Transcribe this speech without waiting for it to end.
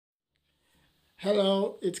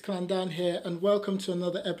Hello, it's ClanDan here and welcome to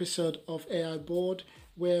another episode of AI Board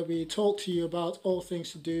where we talk to you about all things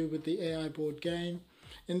to do with the AI board game.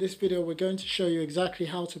 In this video we're going to show you exactly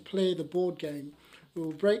how to play the board game. We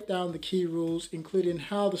will break down the key rules including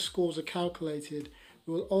how the scores are calculated.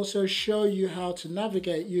 We will also show you how to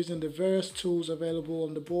navigate using the various tools available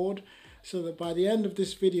on the board so that by the end of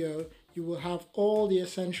this video you will have all the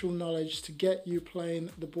essential knowledge to get you playing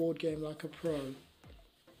the board game like a pro.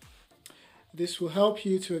 This will help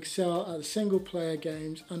you to excel at single player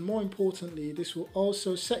games, and more importantly this will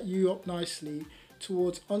also set you up nicely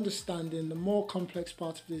towards understanding the more complex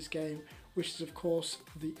part of this game, which is of course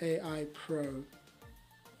the AI Pro.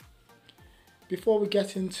 Before we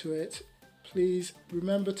get into it, please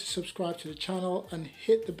remember to subscribe to the channel and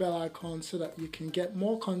hit the bell icon so that you can get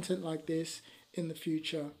more content like this in the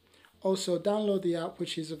future. Also download the app,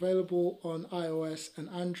 which is available on iOS and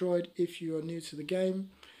Android if you are new to the game.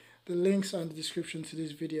 The links are in the description to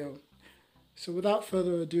this video. So without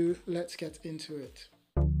further ado, let's get into it.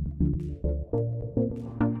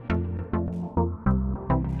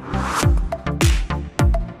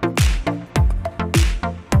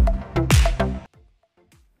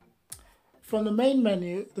 From the main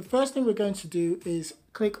menu, the first thing we're going to do is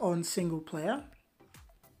click on single player.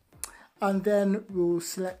 And then we'll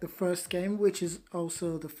select the first game, which is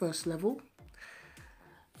also the first level.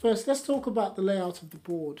 First, let's talk about the layout of the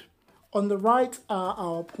board. On the right are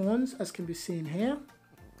our pawns, as can be seen here.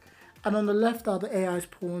 And on the left are the AI's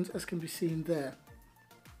pawns, as can be seen there.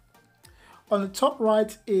 On the top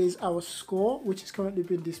right is our score, which is currently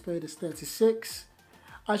being displayed as 36.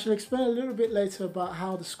 I shall explain a little bit later about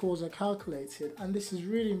how the scores are calculated, and this is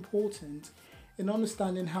really important in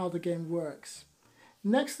understanding how the game works.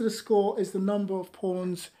 Next to the score is the number of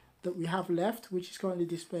pawns that we have left, which is currently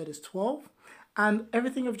displayed as 12. And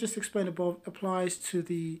everything I've just explained above applies to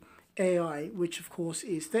the AI, which of course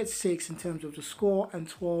is 36 in terms of the score and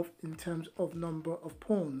 12 in terms of number of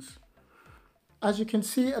pawns. As you can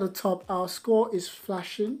see at the top, our score is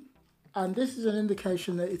flashing, and this is an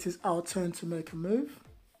indication that it is our turn to make a move.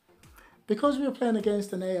 Because we are playing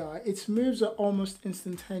against an AI, its moves are almost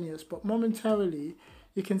instantaneous, but momentarily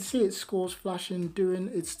you can see its scores flashing during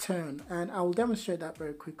its turn, and I will demonstrate that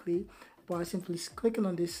very quickly by simply clicking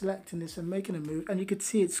on this, selecting this and making a move, and you could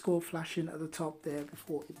see its score flashing at the top there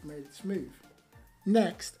before it made its move.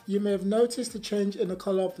 Next, you may have noticed a change in the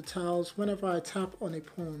color of the tiles whenever I tap on a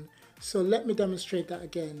pawn, so let me demonstrate that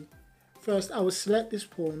again. First, I will select this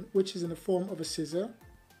pawn, which is in the form of a scissor.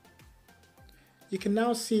 You can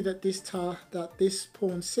now see that this tile that this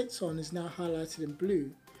pawn sits on is now highlighted in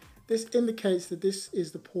blue. This indicates that this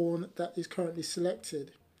is the pawn that is currently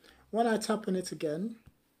selected. When I tap on it again,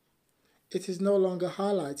 it is no longer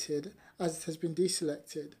highlighted as it has been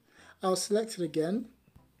deselected. I'll select it again,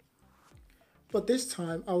 but this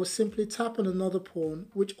time I will simply tap on another pawn,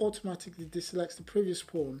 which automatically deselects the previous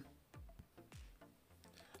pawn.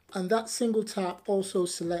 And that single tap also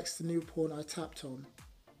selects the new pawn I tapped on.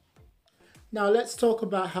 Now let's talk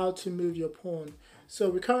about how to move your pawn. So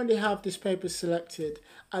we currently have this paper selected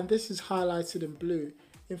and this is highlighted in blue.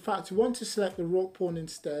 In fact, we want to select the rook pawn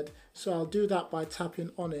instead, so I'll do that by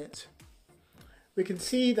tapping on it. We can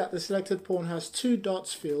see that the selected pawn has two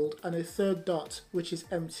dots filled and a third dot which is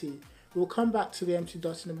empty. We'll come back to the empty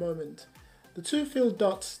dot in a moment. The two filled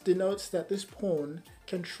dots denotes that this pawn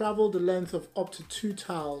can travel the length of up to 2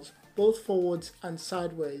 tiles, both forwards and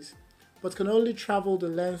sideways, but can only travel the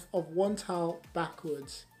length of 1 tile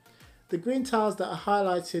backwards. The green tiles that are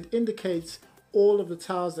highlighted indicates all of the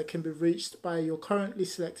tiles that can be reached by your currently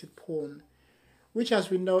selected pawn, which as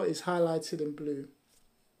we know is highlighted in blue.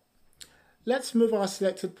 Let's move our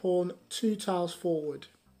selected pawn 2 tiles forward.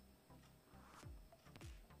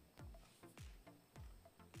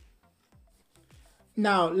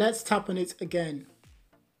 Now let's tap on it again.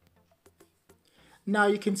 Now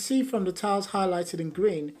you can see from the tiles highlighted in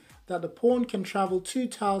green that the pawn can travel 2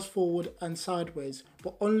 tiles forward and sideways,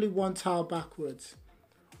 but only 1 tile backwards.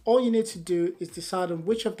 All you need to do is decide on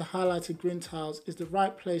which of the highlighted green tiles is the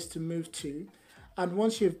right place to move to, and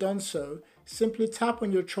once you've done so, simply tap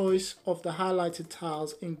on your choice of the highlighted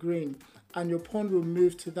tiles in green and your pawn will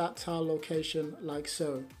move to that tile location like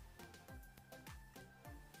so.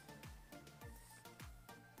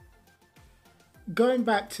 Going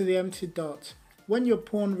back to the empty dot, when your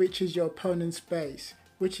pawn reaches your opponent's base,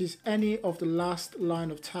 which is any of the last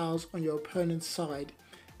line of tiles on your opponent's side,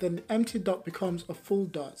 then the empty dot becomes a full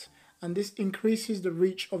dot, and this increases the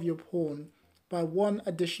reach of your pawn by 1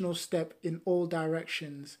 additional step in all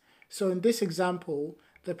directions. So in this example,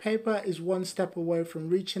 the paper is 1 step away from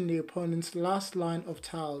reaching the opponent's last line of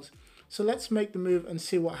tiles. So let's make the move and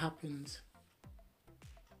see what happens.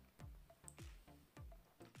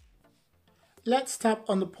 Let's tap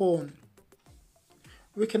on the pawn.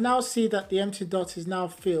 We can now see that the empty dot is now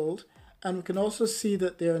filled, and we can also see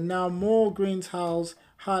that there are now more green tiles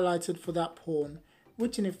highlighted for that pawn,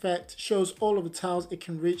 which in effect shows all of the tiles it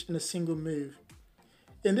can reach in a single move.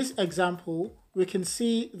 In this example, we can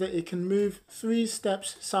see that it can move 3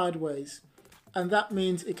 steps sideways, and that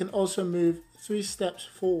means it can also move 3 steps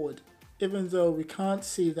forward, even though we can't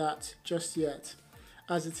see that just yet,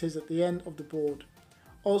 as it is at the end of the board.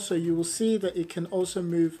 Also, you will see that it can also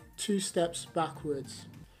move 2 steps backwards.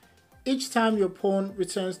 Each time your pawn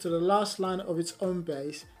returns to the last line of its own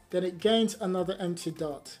base, then it gains another empty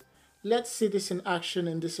dot. Let's see this in action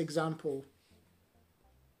in this example.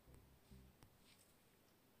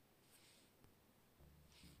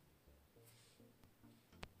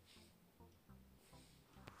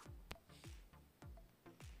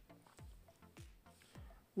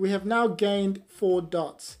 We have now gained 4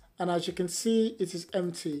 dots, and as you can see, it is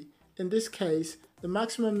empty. In this case, the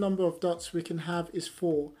maximum number of dots we can have is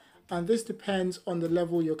 4, and this depends on the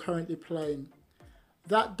level you're currently playing.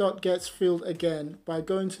 That dot gets filled again by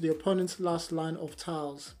going to the opponent's last line of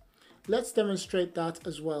tiles. Let's demonstrate that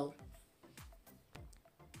as well.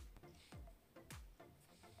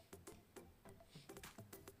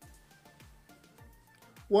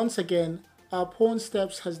 Once again, our pawn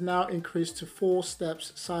steps has now increased to 4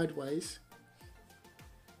 steps sideways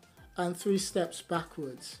and 3 steps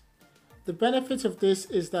backwards. The benefit of this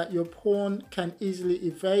is that your pawn can easily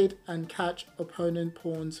evade and catch opponent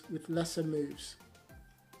pawns with lesser moves.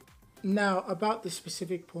 Now about the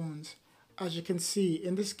specific pawns. As you can see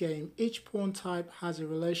in this game, each pawn type has a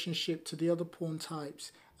relationship to the other pawn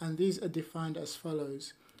types, and these are defined as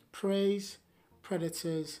follows: preys,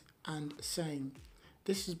 predators, and same.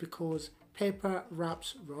 This is because paper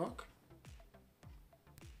wraps rock,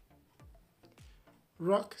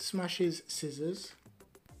 rock smashes scissors,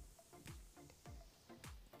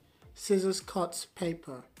 scissors cuts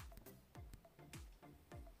paper.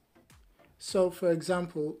 So for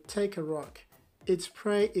example, take a rock. Its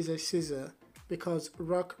prey is a scissor because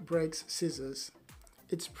rock breaks scissors.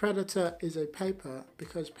 Its predator is a paper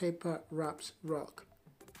because paper wraps rock.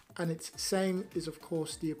 And its same is of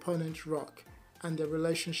course the opponent's rock, and the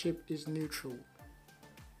relationship is neutral.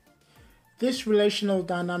 This relational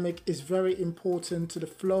dynamic is very important to the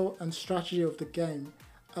flow and strategy of the game,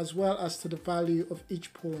 as well as to the value of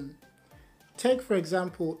each pawn. Take for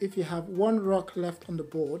example, if you have 1 rock left on the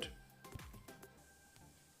board,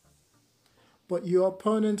 but your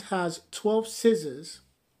opponent has 12 scissors,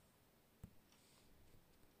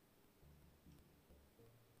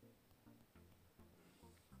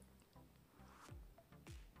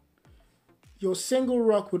 your single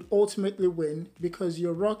rock would ultimately win because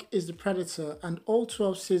your rock is the predator and all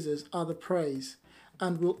 12 scissors are the preys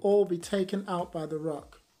and will all be taken out by the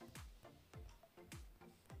rock.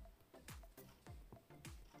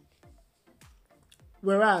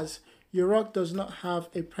 Whereas your rock does not have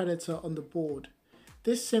a predator on the board.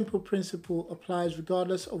 This simple principle applies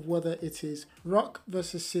regardless of whether it is rock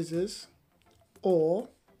versus scissors, or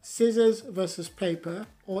scissors versus paper,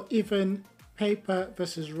 or even paper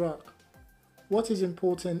versus rock. What is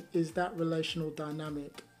important is that relational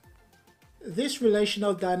dynamic. This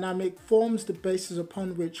relational dynamic forms the basis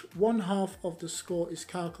upon which 1/2 of the score is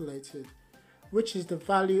calculated, which is the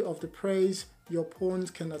value of the preys your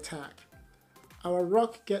pawns can attack. Our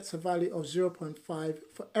rock gets a value of 0.5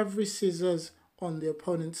 for every scissors on the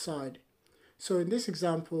opponent's side. So in this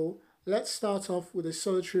example, let's start off with a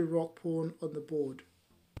solitary rock pawn on the board.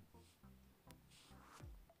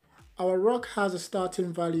 Our rock has a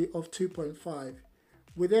starting value of 2.5.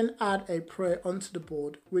 We then add a prey onto the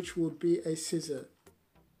board, which will be a scissor.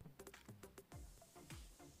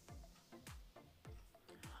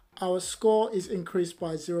 Our score is increased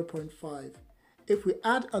by 0.5. If we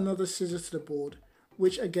add another scissor to the board,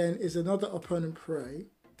 which again is another opponent prey,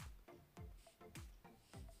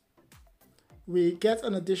 we get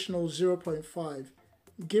an additional 0.5,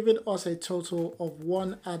 giving us a total of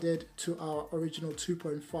 1 added to our original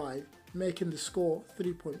 2.5, making the score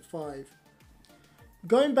 3.5.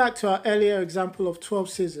 Going back to our earlier example of 12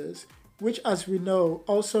 scissors, which as we know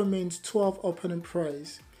also means 12 opponent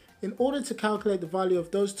preys, in order to calculate the value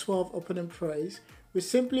of those 12 opponent preys, we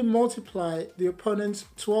simply multiply the opponent's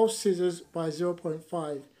 12 scissors by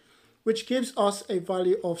 0.5, which gives us a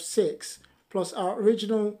value of 6 plus our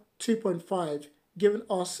original 2.5, giving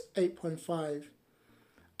us 8.5.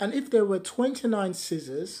 And if there were 29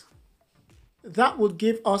 scissors, that would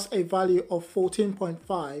give us a value of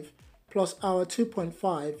 14.5 plus our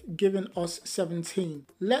 2.5, giving us 17.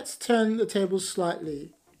 Let's turn the tables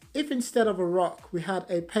slightly. If instead of a rock we had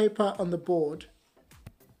a paper on the board,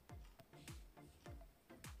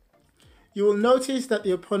 you will notice that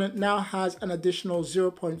the opponent now has an additional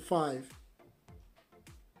 0.5.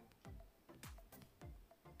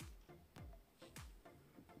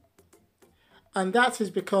 And that is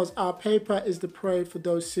because our paper is the prey for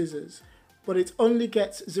those scissors, but it only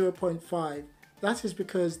gets 0.5. That is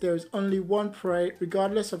because there is only one prey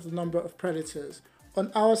regardless of the number of predators. On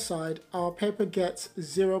our side, our paper gets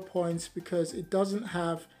 0 points because it doesn't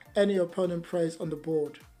have any opponent preys on the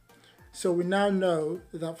board. So we now know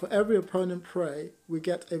that for every opponent prey, we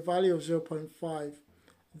get a value of 0.5.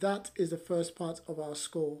 That is the first part of our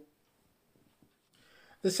score.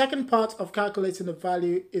 The second part of calculating the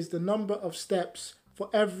value is the number of steps for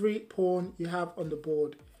every pawn you have on the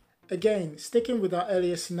board. Again, sticking with our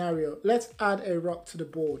earlier scenario, let's add a rock to the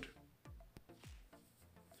board.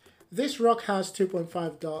 This rock has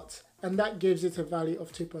 2.5 dots, and that gives it a value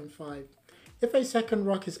of 2.5. If a second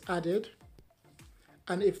rock is added,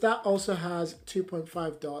 and if that also has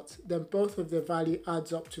 2.5 dots, then both of their value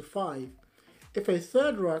adds up to 5. If a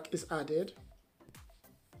third rock is added,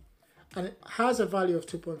 and it has a value of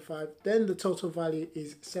 2.5, then the total value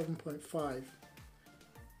is 7.5.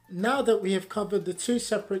 Now that we have covered the two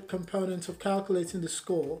separate components of calculating the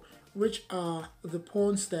score, which are the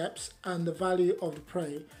pawn steps and the value of the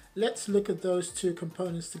prey, let's look at those two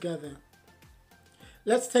components together.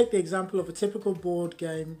 Let's take the example of a typical board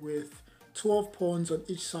game with 12 pawns on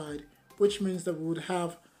each side, which means that we would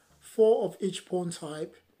have 4 of each pawn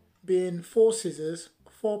type, being 4 scissors,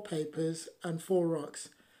 4 papers, and 4 rocks.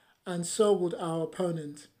 And so would our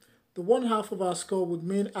opponent. The one half of our score would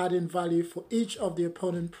mean adding value for each of the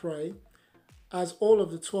opponent prey. As all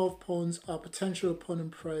of the 12 pawns are potential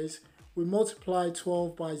opponent preys, we multiply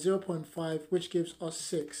 12 by 0.5, which gives us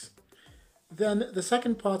 6. Then the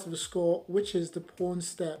second part of the score, which is the pawn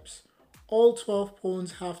steps. All 12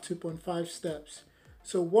 pawns have 2.5 steps.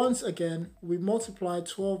 So once again, we multiply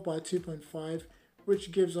 12 by 2.5,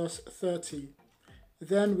 which gives us 30.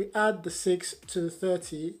 Then we add the 6 to the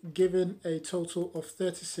 30, giving a total of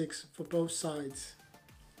 36 for both sides.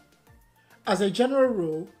 As a general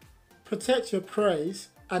rule, protect your preys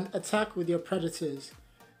and attack with your predators.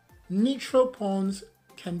 Neutral pawns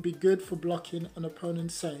can be good for blocking an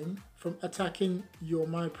opponent's same from attacking your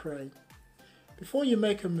my prey. Before you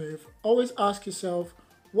make a move, always ask yourself,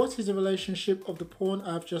 what is the relationship of the pawn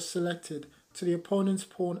I've just selected to the opponent's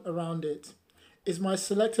pawn around it? Is my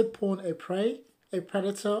selected pawn a prey, a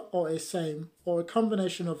predator, or a same, or a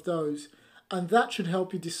combination of those? And that should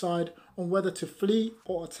help you decide on whether to flee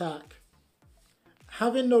or attack.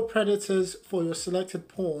 Having no predators for your selected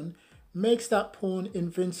pawn makes that pawn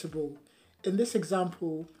invincible. In this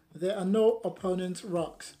example, there are no opponent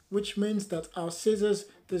rocks, which means that our scissors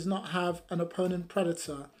does not have an opponent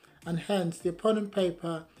predator, and hence the opponent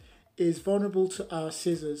paper is vulnerable to our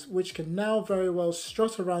scissors, which can now very well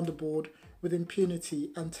strut around the board with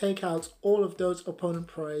impunity and take out all of those opponent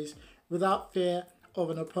preys without fear of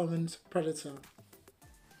an opponent predator.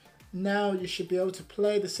 Now you should be able to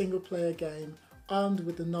play the single player game armed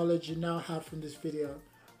with the knowledge you now have from this video.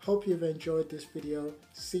 Hope you've enjoyed this video.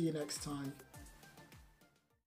 See you next time.